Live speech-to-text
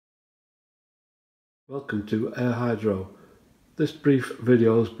Welcome to Air Hydro. This brief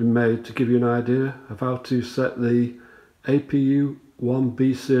video has been made to give you an idea of how to set the APU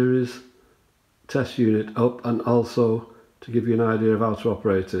 1B series test unit up, and also to give you an idea of how to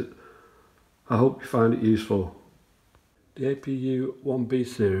operate it. I hope you find it useful. The APU 1B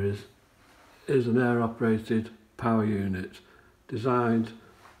series is an air operated power unit designed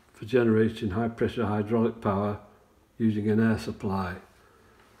for generating high pressure hydraulic power using an air supply.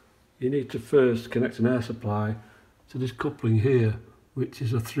 You need to first connect an air supply to this coupling here, which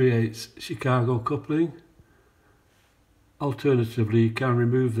is a 3/8 Chicago coupling. Alternatively, you can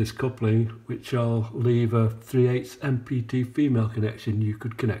remove this coupling, which I'll leave a 3/8 MPT female connection you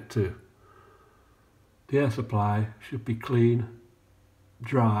could connect to. The air supply should be clean,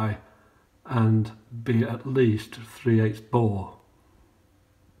 dry, and be at least 3/8 bore.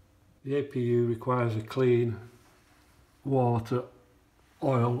 The APU requires a clean water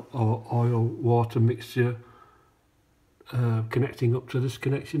oil or oil water mixture connecting up to this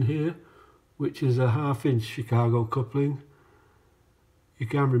connection here, which is a 1/2 inch Chicago coupling. You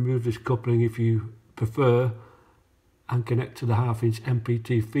can remove this coupling if you prefer and connect to the 1/2 inch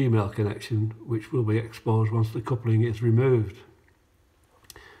MPT female connection, which will be exposed once the coupling is removed.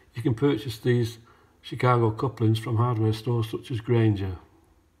 You can purchase these Chicago couplings from hardware stores such as Granger.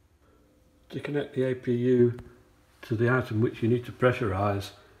 To connect the APU to the item which you need to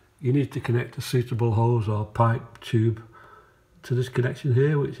pressurise, you need to connect a suitable hose or pipe tube to this connection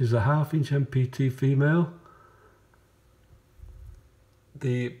here, which is a 1/2 inch MPT female.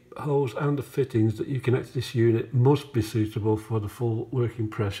 The hose and the fittings that you connect to this unit must be suitable for the full working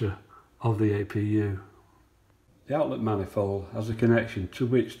pressure of the APU. The outlet manifold has a connection to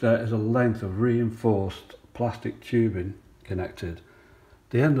which there is a length of reinforced plastic tubing connected.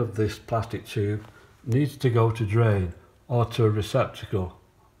 The end of this plastic tube needs to go to drain or to a receptacle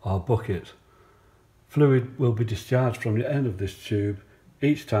or bucket. Fluid will be discharged from the end of this tube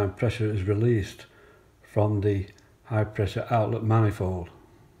each time pressure is released from the high pressure outlet manifold.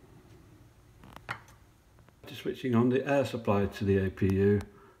 Switching on the air supply to the APU,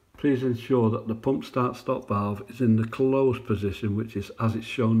 please ensure that the pump start stop valve is in the closed position, which is as it's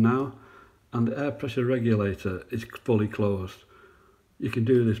shown now, and the air pressure regulator is fully closed. You can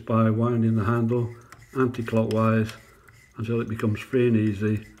do this by winding the handle anti-clockwise until it becomes free and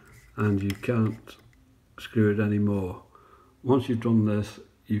easy and you can't screw it anymore. Once you've done this,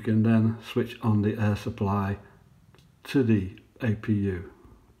 you can then switch on the air supply to the APU.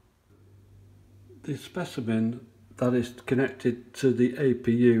 The specimen that is connected to the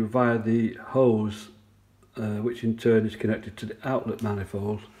APU via the hose, which in turn is connected to the outlet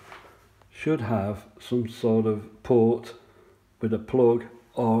manifold, should have some sort of port with a plug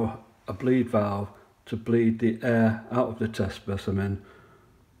or a bleed valve to bleed the air out of the test specimen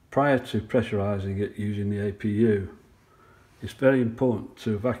prior to pressurising it using the APU. It's very important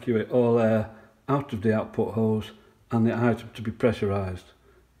to evacuate all air out of the output hose and the item to be pressurised.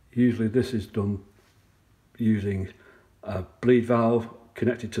 Usually this is done using a bleed valve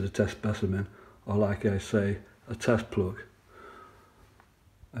connected to the test specimen, or like I say, a test plug.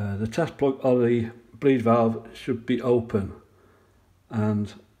 The test plug or the bleed valve should be open,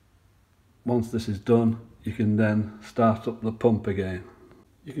 and once this is done, you can then start up the pump again.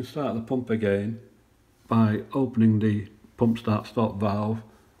 You can start the pump again by opening the pump start stop valve,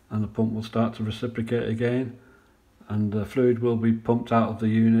 and the pump will start to reciprocate again, and the fluid will be pumped out of the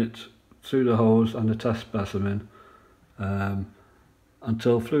unit through the hose and the test specimen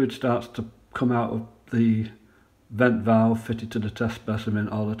until fluid starts to come out of the vent valve fitted to the test specimen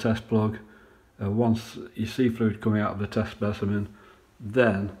or the test plug. Once you see fluid coming out of the test specimen,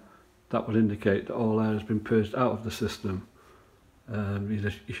 then that would indicate that all air has been purged out of the system. You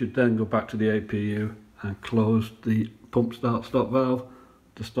should then go back to the APU and close the pump start stop valve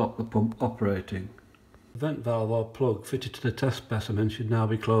to stop the pump operating. The vent valve or plug fitted to the test specimen should now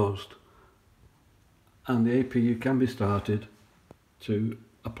be closed, and the APU can be started to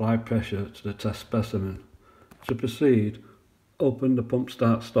apply pressure to the test specimen. To proceed, open the pump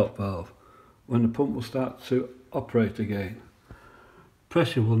start stop valve. When the pump will start to operate again,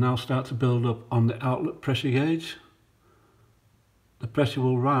 pressure will now start to build up on the outlet pressure gauge. The pressure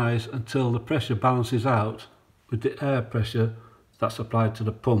will rise until the pressure balances out with the air pressure that's applied to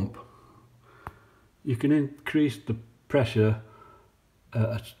the pump. You can increase the pressure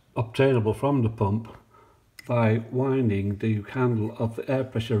obtainable from the pump by winding the handle of the air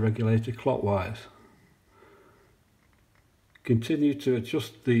pressure regulator clockwise. Continue to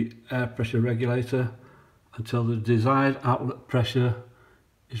adjust the air pressure regulator until the desired outlet pressure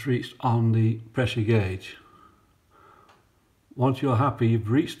is reached on the pressure gauge. Once you're happy you've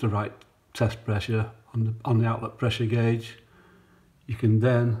reached the right test pressure on the outlet pressure gauge. You can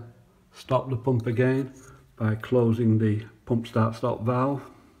then stop the pump again by closing the pump start stop valve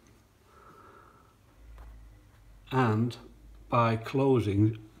and by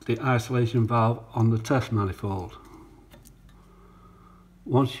closing the isolation valve on the test manifold.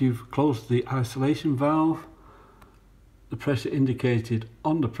 Once you've closed the isolation valve, the pressure indicated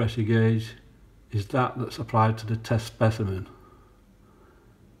on the pressure gauge is that's applied to the test specimen.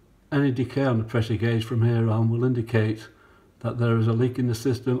 Any decay on the pressure gauge from here on will indicate that there is a leak in the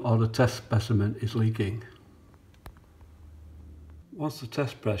system or the test specimen is leaking. Once the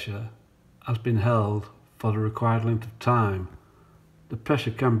test pressure has been held for the required length of time, the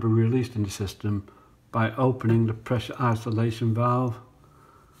pressure can be released in the system by opening the pressure isolation valve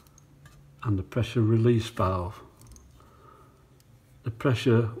and the pressure release valve. The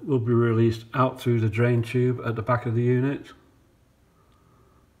pressure will be released out through the drain tube at the back of the unit,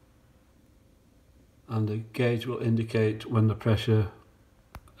 and the gauge will indicate when the pressure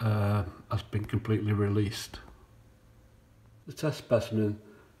has been completely released. The test specimen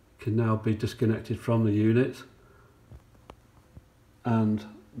can now be disconnected from the unit, and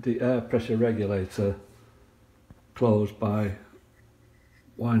the air pressure regulator closed by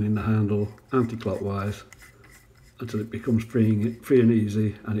winding the handle anti-clockwise until it becomes free and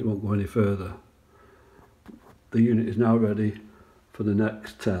easy and it won't go any further. The unit is now ready for the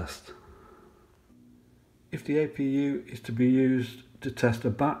next test. If the APU is to be used to test a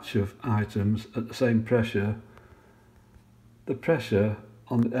batch of items at the same pressure, the pressure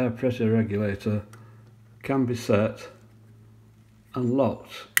on the air pressure regulator can be set and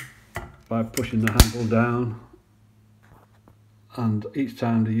locked by pushing the handle down, and each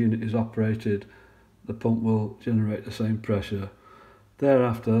time the unit is operated, the pump will generate the same pressure.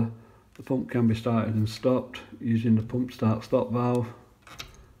 Thereafter, the pump can be started and stopped using the pump start stop valve,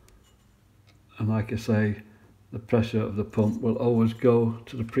 and like I say, the pressure of the pump will always go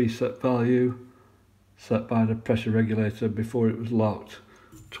to the preset value set by the pressure regulator before it was locked.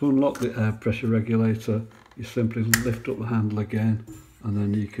 To unlock the air pressure regulator, you simply lift up the handle again, and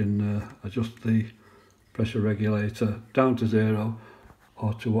then you can adjust the pressure regulator down to 0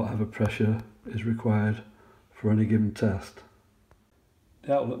 or to whatever pressure is required for any given test.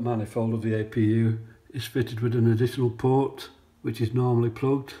 The outlet manifold of the APU is fitted with an additional port which is normally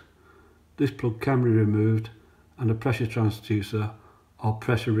plugged. This plug can be removed and a pressure transducer or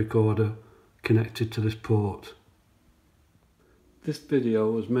pressure recorder connected to this port. This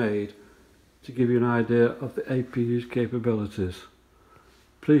video was made to give you an idea of the APU's capabilities.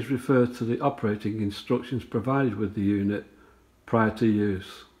 Please refer to the operating instructions provided with the unit prior to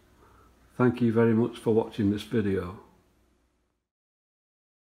use. Thank you very much for watching this video.